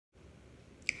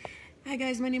Hi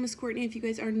guys, my name is Courtney. If you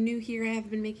guys are new here, I have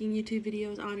been making YouTube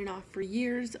videos on and off for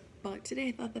years, but today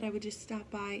I thought that I would just stop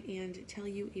by and tell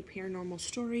you a paranormal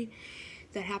story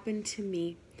that happened to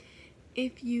me.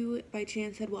 If you by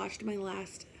chance had watched my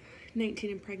last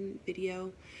 19 and pregnant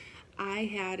video, I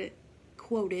had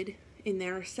quoted in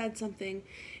there, said something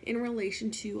in relation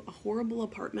to a horrible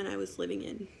apartment I was living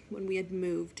in when we had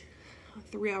moved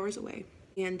 3 hours away.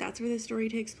 And that's where this story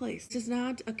takes place. This is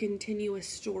not a continuous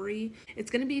story.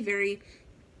 It's going to be very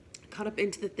caught up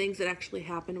into the things that actually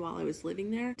happened while I was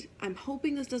living there. I'm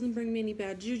hoping this doesn't bring me any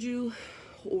bad juju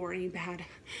or any bad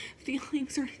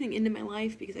feelings or anything into my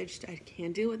life, because I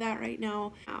can't deal with that right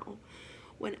now.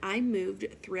 When I moved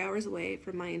 3 hours away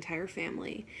from my entire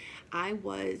family, I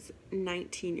was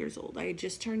 19 years old. I had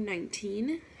just turned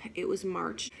 19. It was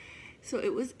March. So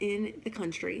it was in the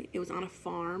country. It was on a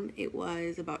farm. It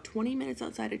was about 20 minutes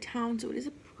outside of town, so it is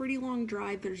a pretty long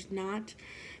drive. There's not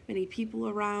many people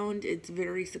around. It's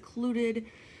very secluded,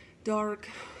 dark,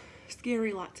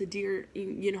 scary, lots of deer.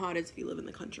 You know how it is if you live in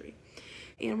the country.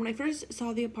 And when I first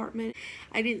saw the apartment,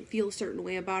 I didn't feel a certain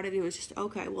way about it. It was just,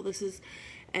 okay, well, this is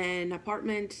an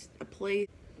apartment, a place.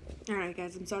 Alright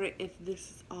guys, I'm sorry if this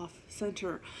is off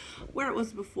center where it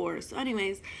was before. So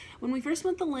anyways, when we first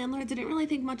met the landlords, I didn't really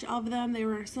think much of them. They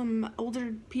were some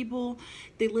older people.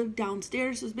 They lived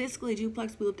downstairs. It was basically a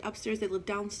duplex. We lived upstairs, they lived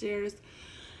downstairs.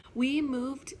 We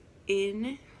moved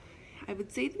in, I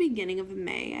would say, the beginning of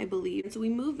May, I believe. So we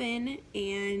move in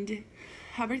and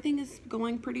everything is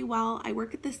going pretty well. I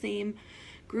work at the same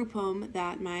group home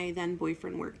that my then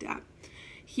boyfriend worked at.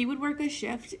 He would work a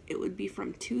shift. It would be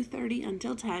from 2:30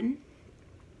 until 10.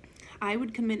 I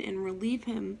would come in and relieve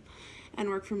him and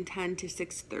work from 10 to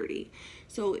 6:30.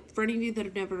 So for any of you that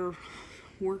have never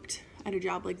worked at a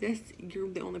job like this, you're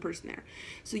the only person there.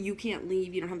 So you can't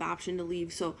leave. You don't have the option to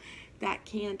leave. So that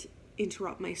can't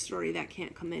interrupt my story. That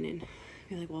can't come in and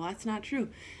be like, well, that's not true.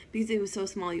 Because it was so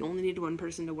small, you only needed one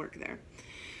person to work there.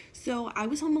 So I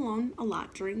was home alone a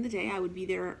lot during the day. I would be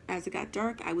there as it got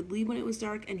dark. I would leave when it was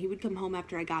dark, and he would come home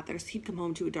after I got there. So he'd come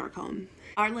home to a dark home.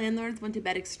 Our landlords went to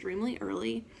bed extremely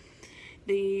early.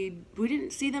 We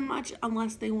didn't see them much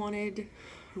unless they wanted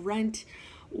rent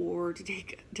or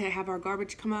to have our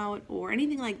garbage come out or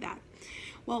anything like that.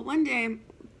 Well, one day,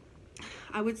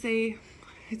 I would say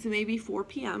it's maybe 4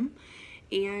 p.m.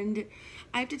 and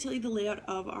I have to tell you the layout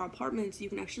of our apartment so you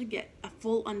can actually get a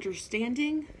full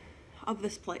understanding of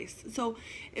this place. So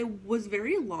it was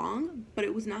very long, but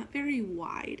it was not very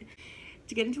wide.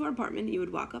 To get into our apartment, you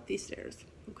would walk up these stairs,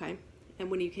 okay?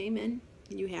 And when you came in,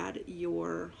 you had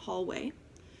your hallway.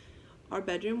 Our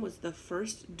bedroom was the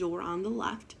first door on the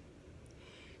left.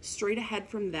 Straight ahead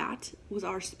from that was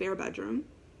our spare bedroom.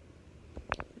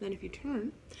 And then if you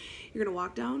turn, you're gonna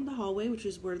walk down the hallway, which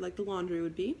is where like the laundry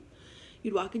would be.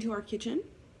 You'd walk into our kitchen.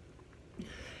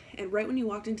 And right when you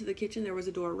walked into the kitchen, there was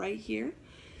a door right here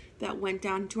that went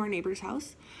down to our neighbor's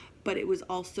house, but it was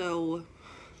also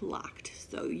locked.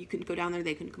 So you couldn't go down there,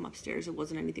 they couldn't come upstairs. It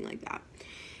wasn't anything like that.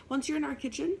 Once you're in our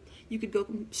kitchen, you could go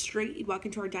straight, you'd walk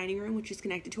into our dining room, which is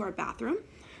connected to our bathroom.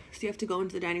 So you have to go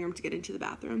into the dining room to get into the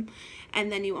bathroom.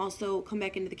 And then you also come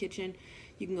back into the kitchen.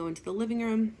 You can go into the living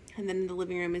room, and then in the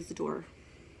living room is the door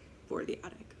for the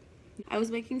attic. I was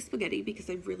making spaghetti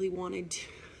because I really wanted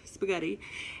spaghetti,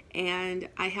 and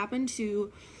I happened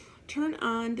to turn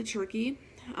on the turkey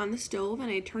on the stove, and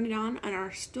I turned it on, and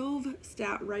our stove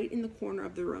sat right in the corner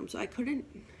of the room, so I couldn't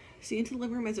see into the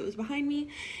living room as it was behind me.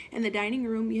 And the dining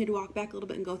room, you had to walk back a little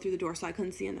bit and go through the door, so I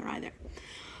couldn't see in there either.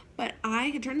 But I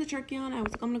had turned the turkey on. I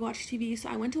was going to go watch TV, so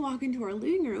I went to walk into our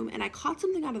living room, and I caught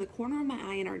something out of the corner of my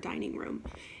eye in our dining room,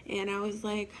 and I was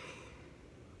like,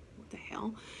 what the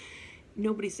hell?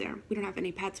 Nobody's there. We don't have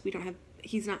any pets.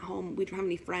 He's not home. We don't have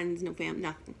any friends, no fam,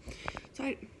 nothing. So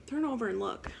I turn over and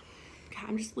look.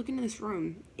 I'm just looking in this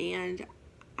room, and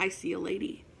I see a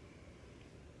lady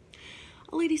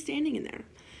standing in there.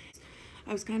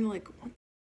 I was kind of like, what?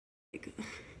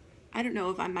 I don't know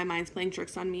if my mind's playing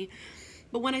tricks on me,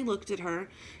 but when I looked at her,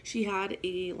 she had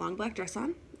a long black dress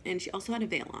on, and she also had a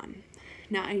veil on.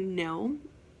 Now, I know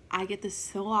I get this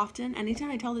so often. Anytime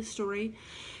I tell this story,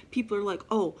 people are like,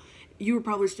 oh, you were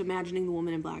probably just imagining the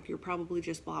woman in black. You're probably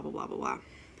just blah, blah, blah, blah, blah.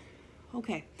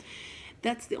 Okay.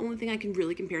 That's the only thing I can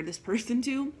really compare this person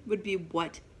to, would be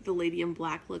what the lady in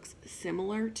black looks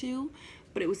similar to,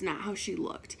 but it was not how she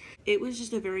looked. It was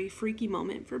just a very freaky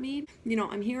moment for me. You know,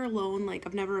 I'm here alone, like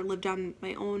I've never lived on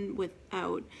my own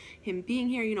without him being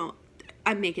here, you know,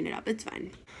 I'm making it up, it's fine.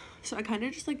 So I kind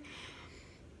of just like,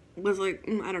 was like,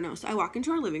 I don't know. So I walk into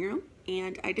our living room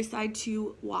and I decide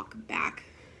to walk back,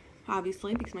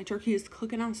 obviously, because my turkey is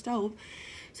cooking on the stove.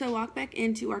 So I walk back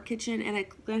into our kitchen and I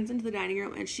glance into the dining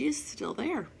room and she is still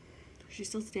there. She's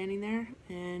still standing there,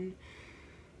 and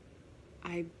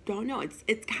I don't know.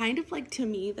 It's kind of like, to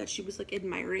me, that she was like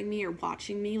admiring me or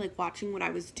watching me, like watching what I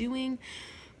was doing,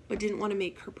 but didn't want to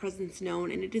make her presence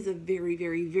known. And it is a very,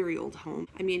 very, very old home.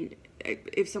 I mean,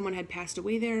 if someone had passed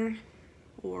away there,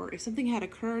 or if something had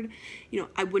occurred, you know,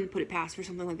 I wouldn't put it past for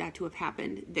something like that to have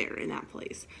happened there in that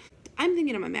place. I'm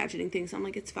thinking I'm imagining things, so I'm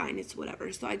like, it's fine, it's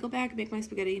whatever. So I go back, make my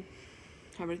spaghetti,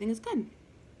 everything is good.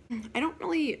 I don't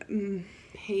really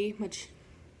pay much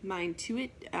mind to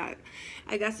it.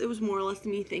 I guess it was more or less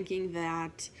me thinking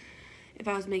that if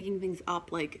I was making things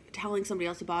up, like telling somebody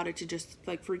else about it to just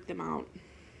like freak them out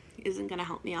isn't gonna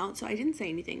help me out. So I didn't say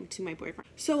anything to my boyfriend.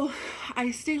 So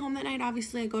I stay home that night.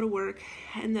 Obviously I go to work,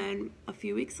 and then a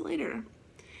few weeks later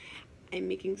I'm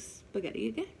making spaghetti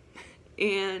again.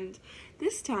 And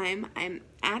this time I'm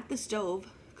at the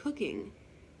stove cooking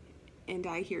and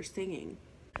I hear singing.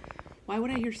 Why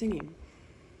would I hear singing?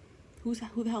 Who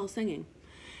the hell is singing?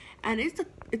 And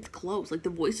it's close. Like, the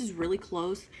voice is really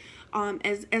close.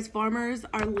 As farmers,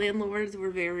 our landlords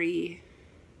were they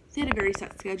had a very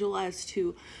set schedule as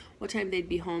to what time they'd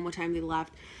be home, what time they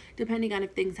left, depending on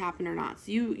if things happened or not.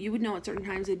 So you would know at certain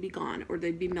times they'd be gone, or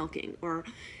they'd be milking, or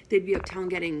they'd be uptown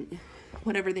getting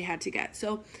whatever they had to get.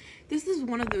 So this is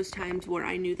one of those times where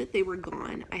I knew that they were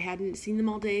gone. I hadn't seen them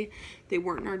all day. They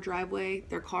weren't in our driveway.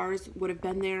 Their cars would have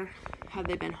been there had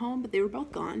they been home, but they were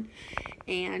both gone.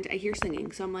 And I hear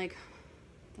singing. So I'm like,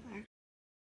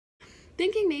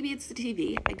 thinking maybe it's the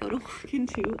TV. I go to walk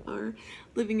into our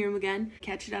living room again,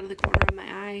 catch it out of the corner of my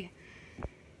eye,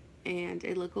 and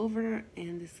I look over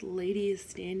and this lady is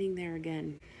standing there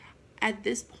again. At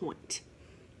this point,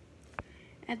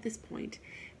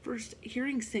 first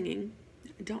hearing singing,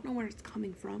 I don't know where it's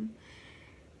coming from,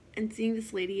 and seeing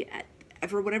this lady,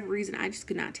 for whatever reason, I just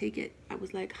could not take it. I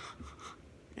was like,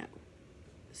 no.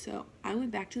 So I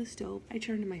went back to the stove. I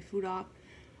turned my food off.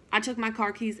 I took my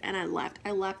car keys and I left.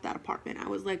 I left that apartment. I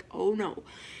was like, oh no.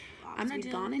 I'm not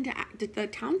gone into the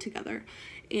town together.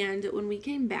 And when we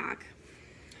came back,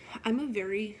 I'm a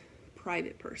very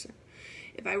private person.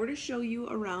 If I were to show you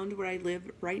around where I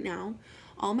live right now,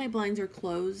 all my blinds are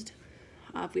closed.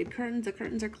 If we had curtains, the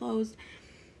curtains are closed.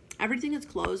 Everything is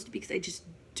closed because I just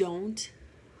don't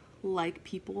like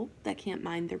people that can't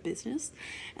mind their business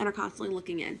and are constantly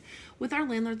looking in. With our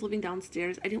landlords living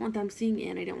downstairs, I didn't want them seeing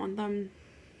in. I didn't want them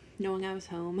knowing I was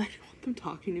home. I didn't want them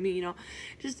talking to me, you know,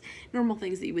 just normal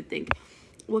things that you would think.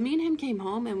 Well, me and him came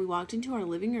home and we walked into our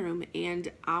living room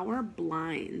and our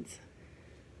blinds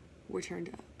were turned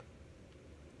up.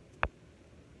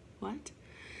 What?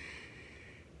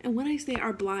 And when I say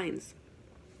our blinds,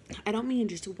 I don't mean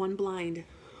just one blind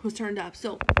was turned up.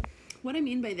 So what I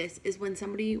mean by this is when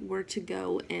somebody were to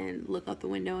go and look out the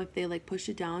window, if they like push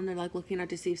it down, they're like looking out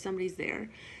to see if somebody's there.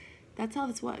 That's how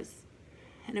this was.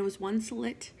 And it was one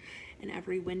slit in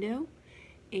every window.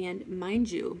 And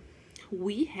mind you,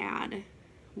 we had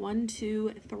 1,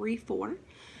 2, 3, 4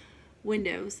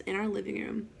 windows in our living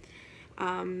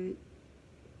room.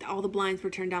 All the blinds were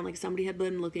turned down, like somebody had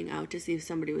been looking out to see if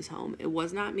somebody was home. It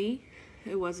was not me.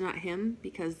 It was not him,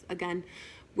 because again,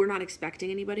 we're not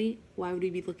expecting anybody. Why would we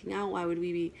be looking out? Why would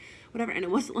we be whatever? And it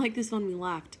wasn't like this when we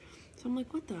left. So I'm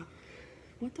like, what the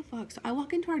fuck? So I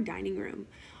walk into our dining room.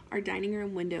 Our dining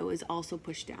room window is also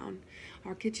pushed down.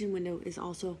 Our kitchen window is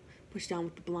also pushed down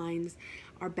with the blinds.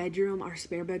 Our bedroom, our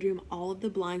spare bedroom, all of the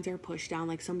blinds are pushed down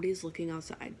like somebody's looking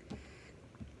outside.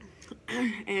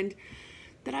 And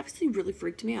that obviously really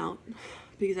freaked me out,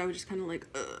 because I was just kind of like,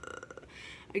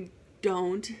 I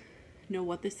don't know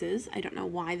what this is. I don't know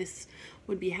why this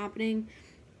would be happening,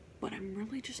 but I'm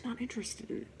really just not interested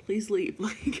in it. Please leave.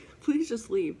 Like, please just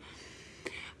leave.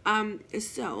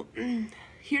 So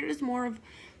here is more of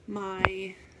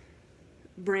my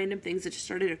random things that just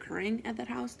started occurring at that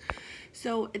house.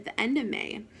 So at the end of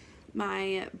May,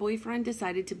 my boyfriend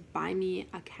decided to buy me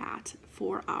a cat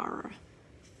for our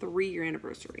 3-year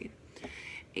anniversary.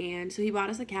 And so he bought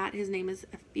us a cat. His name is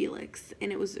Felix.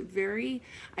 And it was very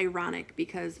ironic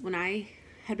because when I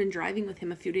had been driving with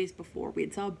him a few days before, we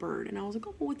had saw a bird. And I was like,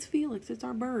 oh, it's Felix. It's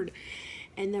our bird.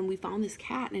 And then we found this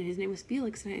cat and his name was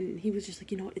Felix. And he was just like,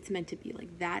 you know what? It's meant to be.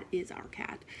 Like, that is our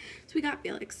cat. So we got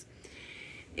Felix.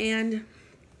 And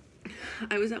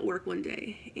I was at work one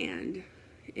day. And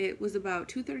it was about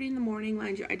 2:30 in the morning.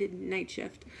 Mind you, I did night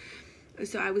shift.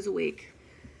 So I was awake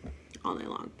all day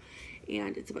long.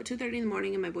 And it's about 2:30 in the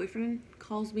morning, and my boyfriend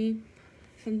calls me,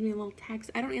 sends me a little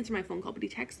text. I don't answer my phone call, but he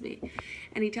texts me,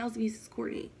 and he tells me, he says,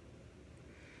 Courtney,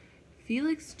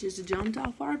 Felix just jumped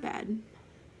off our bed,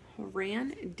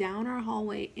 ran down our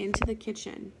hallway into the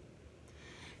kitchen,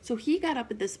 So he got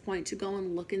up at this point to go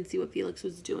and look and see what Felix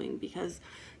was doing, because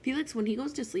Felix, when he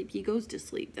goes to sleep, he goes to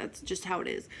sleep. That's just how it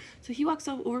is. So he walks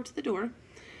over to the door.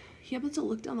 He happens to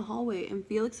look down the hallway, and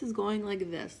Felix is going like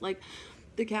this, like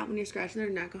the cat when you're scratching their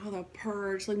neck, how they'll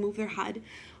purr, just like move their head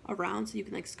around so you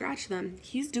can like scratch them.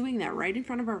 He's doing that right in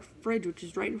front of our fridge, which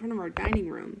is right in front of our dining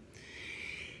room.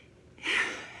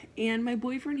 And my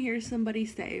boyfriend hears somebody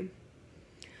say,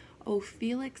 "Oh,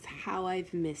 Felix, how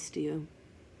I've missed you."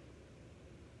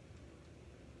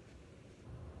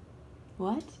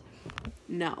 What?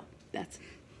 No, that's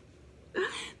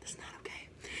not okay.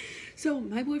 So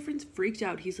my boyfriend's freaked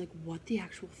out. He's like, what the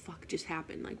actual fuck just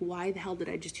happened? Like, why the hell did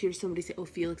I just hear somebody say, "Oh,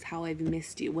 Felix, how I've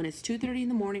missed you," when it's 2:30 in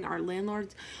the morning, our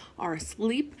landlords are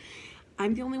asleep.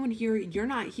 I'm the only one here. You're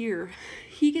not here.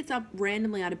 He gets up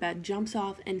randomly out of bed, jumps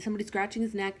off, and somebody's scratching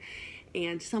his neck,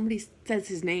 and somebody says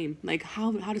his name. Like,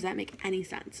 how does that make any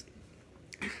sense?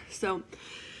 So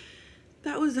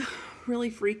that was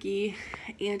really freaky.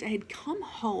 And I had come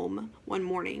home one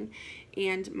morning,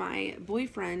 and my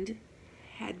boyfriend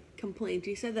had complained.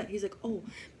 He said that he's like, "Oh,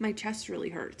 my chest really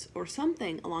hurts," or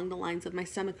something along the lines of my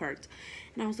stomach hurts.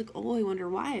 And I was like, "Oh, I wonder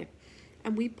why."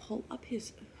 And we pull up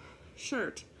his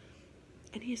shirt,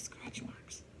 and he has scratch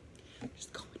marks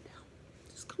just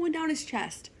going down his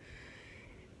chest.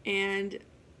 And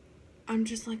I'm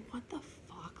just like, what the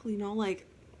fuck, you know, like,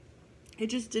 it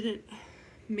just didn't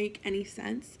make any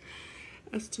sense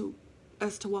as to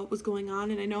what was going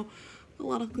on. And I know a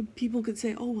lot of people could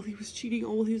say, "Oh, well, he was cheating,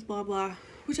 oh, well, he was blah blah,"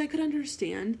 which I could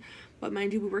understand. But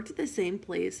mind you, we worked at the same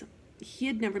place. He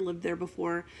had never lived there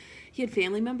before. He had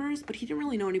family members, but he didn't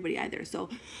really know anybody either, so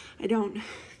I don't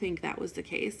think that was the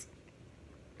case.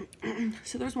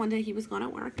 So there's one day he was gone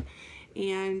at work,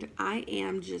 and I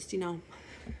am just, you know,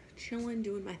 chilling,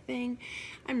 doing my thing.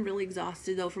 I'm really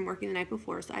exhausted though from working the night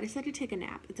before, so I decided to take a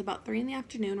nap. It's about 3 in the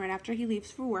afternoon, right after he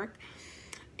leaves for work,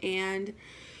 and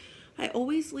I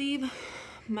always leave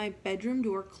my bedroom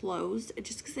door closed,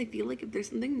 just because I feel like if there's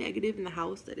something negative in the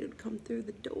house that it would come through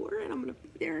the door and I'm gonna be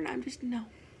there, and I'm just, no,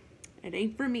 it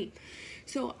ain't for me.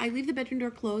 So I leave the bedroom door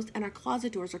closed, and our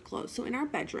closet doors are closed. So in our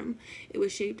bedroom, it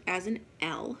was shaped as an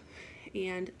L,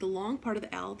 and the long part of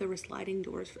the L, there were sliding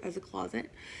doors as a closet.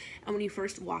 And when you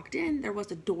first walked in, there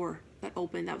was a door that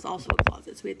opened that was also a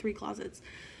closet. So we had 3 closets.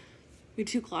 We had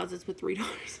 2 closets with 3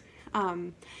 doors.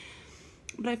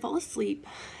 But I fall asleep,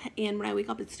 and when I wake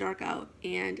up, it's dark out,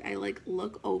 and I like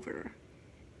look over,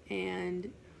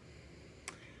 and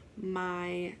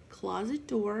my closet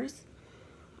doors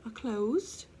are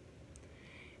closed,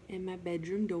 and my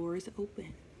bedroom door is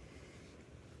open.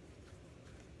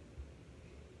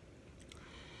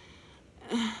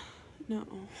 No,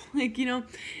 like, you know,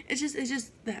 it's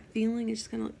just that feeling. It's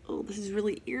just kind of like, oh, this is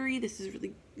really eerie. This is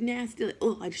really nasty. Like,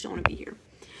 oh, I just don't want to be here.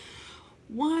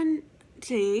 One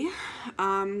day,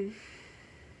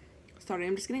 sorry,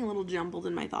 I'm just getting a little jumbled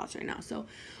in my thoughts right now. So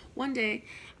one day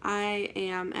I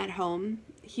am at home,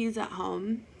 he's at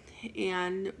home,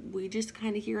 and we just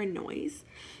kind of hear a noise.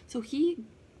 So he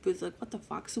was like, what the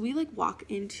fuck? So we like walk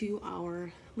into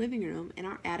our living room, and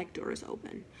our attic door is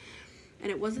open. And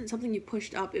it wasn't something you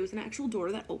pushed up. It was an actual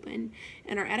door that opened,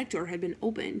 and our attic door had been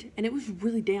opened, and it was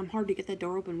really damn hard to get that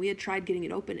door open. We had tried getting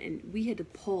it open, and we had to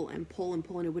pull and pull and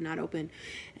pull, and it would not open.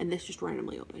 And this just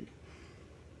randomly opened.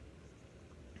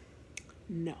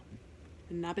 No.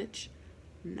 Nah, bitch.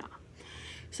 Nah.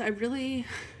 So I really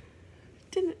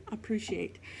didn't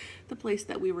appreciate the place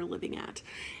that we were living at.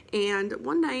 And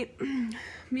one night,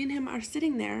 me and him are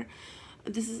sitting there.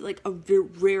 This is like a very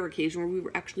rare occasion where we were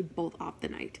actually both off the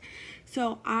night.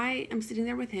 So I am sitting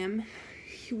there with him.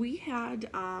 We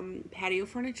had patio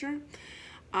furniture.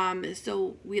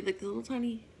 So we had like this little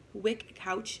tiny wick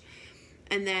couch,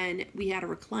 and then we had a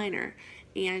recliner.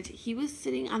 And he was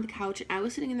sitting on the couch, and I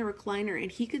was sitting in the recliner,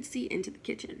 and he could see into the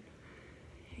kitchen.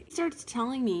 He starts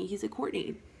telling me, he's like,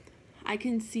 "Courtney, I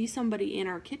can see somebody in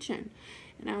our kitchen."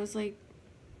 And I was like,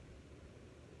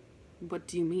 "What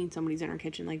do you mean somebody's in our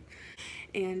kitchen?" Like,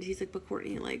 and he's like, "But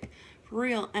Courtney, like, for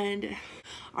real." And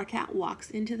our cat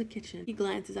walks into the kitchen. He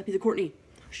glances up. He's like, "Courtney,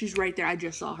 she's right there. I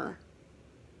just saw her."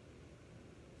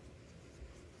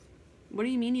 "What do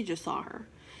you mean you just saw her?"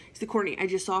 He's like, "Courtney, I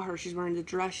just saw her. She's wearing the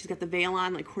dress. She's got the veil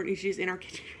on. Like, Courtney, she's in our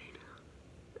kitchen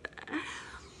right now."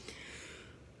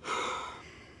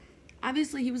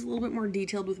 Obviously, he was a little bit more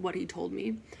detailed with what he told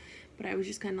me, but I was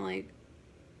just kind of like,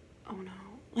 oh no,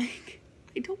 like,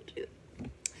 I told you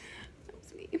that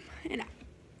was me. And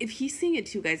if he's seeing it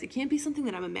too, guys, it can't be something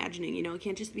that I'm imagining, you know. It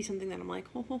can't just be something that I'm like,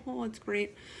 oh, it's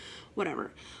great,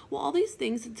 whatever. Well, all these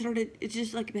things that started, it's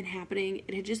just like been happening.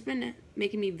 It had just been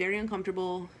making me very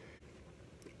uncomfortable,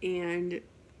 and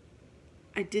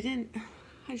I didn't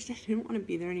I didn't want to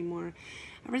be there anymore.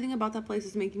 Everything about that place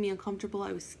was making me uncomfortable.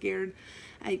 I was scared.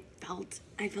 I felt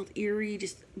eerie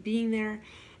just being there.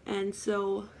 And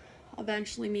so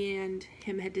eventually me and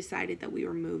him had decided that we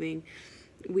were moving.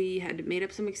 We had made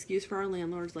up some excuse for our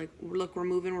landlords, like, look, we're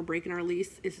moving, we're breaking our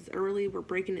lease. It's early, we're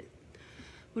breaking it.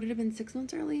 Would it have been 6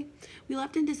 months early? We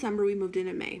left in December, we moved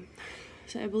in May.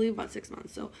 So I believe about 6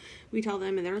 months. So we tell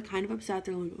them, and they're kind of upset.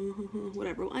 They're like,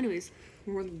 whatever. Well, anyways,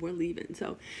 we're leaving.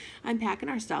 So I'm packing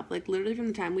our stuff. Like, literally from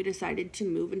the time we decided to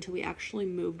move until we actually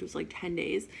moved was like 10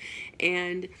 days.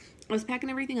 And I was packing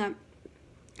everything up.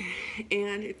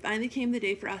 And it finally came the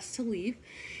day for us to leave.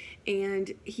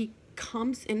 And he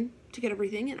comes in to get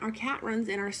everything. And our cat runs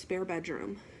in our spare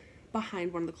bedroom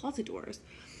behind one of the closet doors.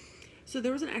 So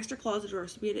there was an extra closet door,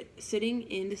 so we had it sitting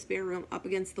in the spare room up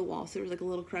against the wall. So there was like a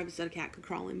little crevice that a cat could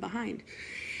crawl in behind.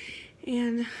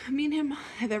 And me and him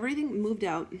have everything moved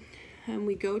out. And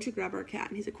we go to grab our cat.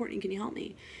 And he's like, Courtney, can you help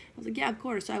me? I was like, yeah, of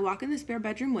course. So I walk in the spare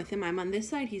bedroom with him. I'm on this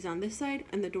side, he's on this side,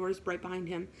 and the door is right behind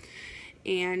him.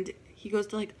 And he goes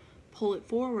to like pull it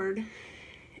forward.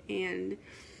 And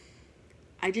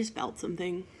I just felt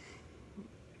something.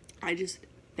 I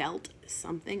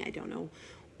don't know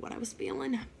what I was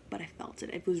feeling, but I felt it.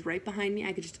 It was right behind me.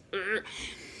 I could just,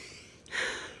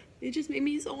 it just made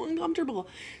me so uncomfortable.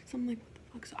 So I'm like, what the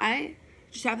fuck? So I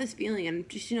just have this feeling, and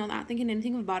just, not thinking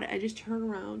anything about it, I just turn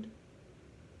around.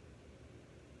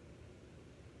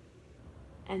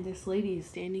 And this lady is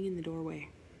standing in the doorway.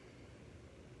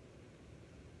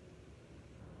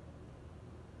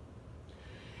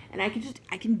 And I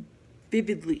can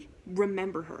vividly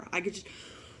remember her. I could just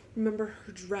remember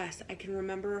her dress. I can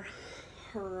remember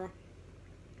her.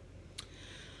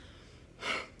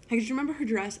 I can just remember her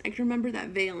dress. I can remember that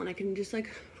veil, and I can just like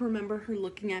remember her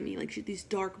looking at me like she had these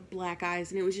dark black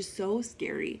eyes, and it was just so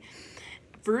scary.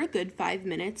 For a good 5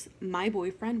 minutes, my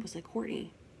boyfriend was like,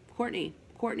 Courtney,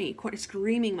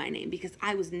 screaming my name because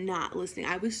I was not listening.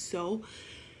 I was so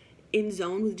in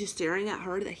zone with just staring at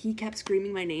her that he kept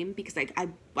screaming my name because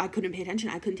I couldn't pay attention.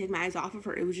 I couldn't take my eyes off of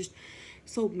her. It was just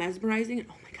so mesmerizing. And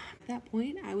oh my God, at that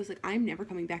point, I was like, I'm never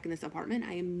coming back in this apartment.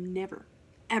 I am never,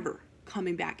 ever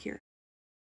coming back here.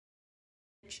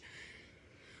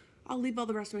 I'll leave all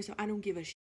the rest of my stuff. I don't give a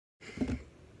shit.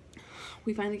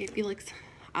 We finally get Felix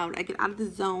out. I get out of the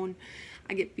zone.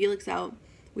 I get Felix out.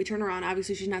 We turn around.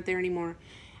 Obviously, she's not there anymore.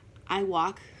 I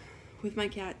walk with my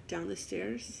cat down the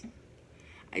stairs.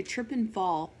 I trip and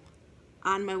fall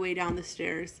on my way down the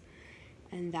stairs.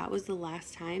 And that was the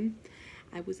last time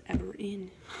I was ever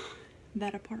in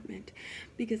that apartment.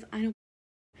 Because I'm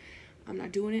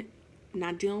not doing it. I'm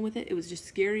not dealing with it. It was just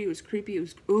scary. It was creepy. It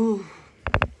was, ooh.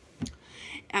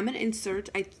 I'm going to insert,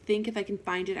 I think if I can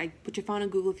find it, I put your phone on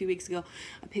Google a few weeks ago,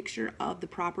 a picture of the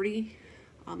property,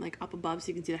 like up above so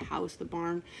you can see the house, the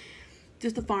barn,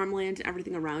 just the farmland and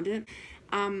everything around it.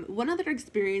 One other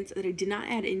experience that I did not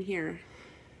add in here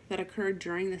that occurred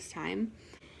during this time,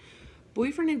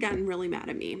 boyfriend had gotten really mad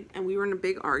at me and we were in a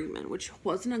big argument, which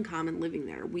wasn't uncommon living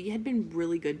there. We had been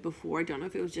really good before. I don't know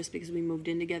if it was just because we moved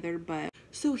in together, but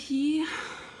so he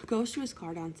goes to his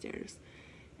car downstairs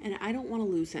and I don't want to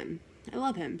lose him. I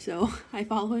love him, so I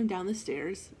follow him down the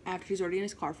stairs after he's already in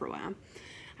his car for a while.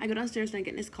 I go downstairs and I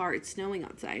get in his car. It's snowing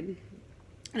outside.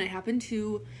 And I happen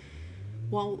to,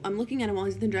 while I'm looking at him while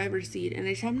he's in the driver's seat, and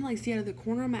I just happen to like see out of the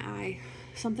corner of my eye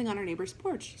something on our neighbor's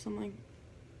porch. So I'm like,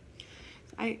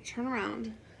 I turn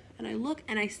around and I look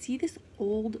and I see this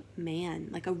old man,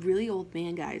 like a really old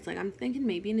man, guys. Like I'm thinking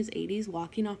maybe in his 80s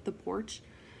walking off the porch.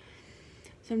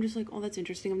 So I'm just like, oh, that's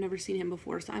interesting. I've never seen him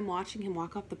before. So I'm watching him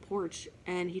walk off the porch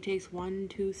and he takes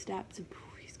 1-2 steps and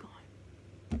poof, he's gone.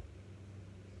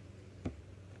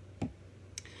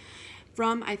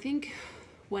 From, I think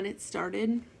when it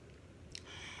started,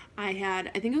 I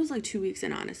think it was like 2 weeks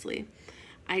in, honestly.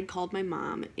 I had called my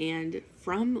mom, and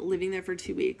from living there for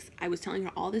 2 weeks, I was telling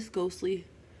her all this ghostly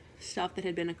stuff that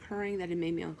had been occurring that had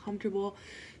made me uncomfortable.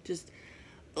 Just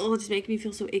making me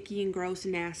feel so icky and gross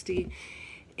and nasty.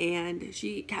 And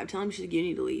she kept telling me, she's like, you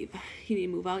need to leave. You need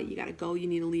to move out. You got to go. You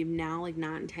need to leave now, like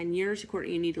not in 10 years.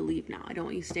 Courtney, you need to leave now. I don't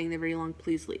want you staying there very long.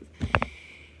 Please leave.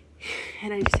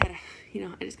 And I just had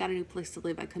I just got a new place to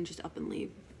live. I couldn't just up and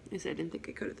leave. I said I didn't think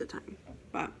I could at the time.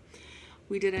 But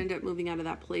we did end up moving out of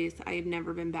that place. I have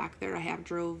never been back there. I have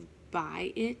drove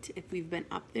by it if we've been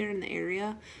up there in the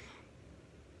area.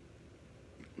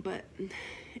 But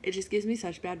it just gives me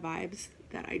such bad vibes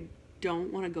that I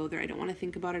don't want to go there. I don't want to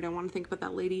think about it. I don't want to think about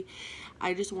that lady.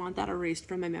 I just want that erased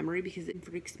from my memory because it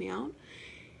freaks me out.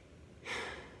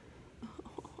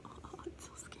 Oh, it's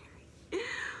so scary.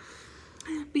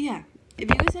 But yeah, if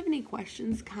you guys have any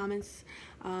questions, comments,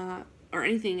 or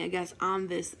anything, I guess, on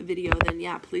this video, then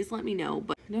yeah, please let me know.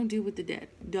 But don't deal with the dead.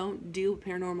 Don't deal with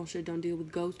paranormal shit. Don't deal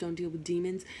with ghosts. Don't deal with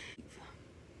demons.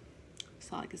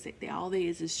 That's all I can say. All they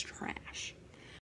is trash.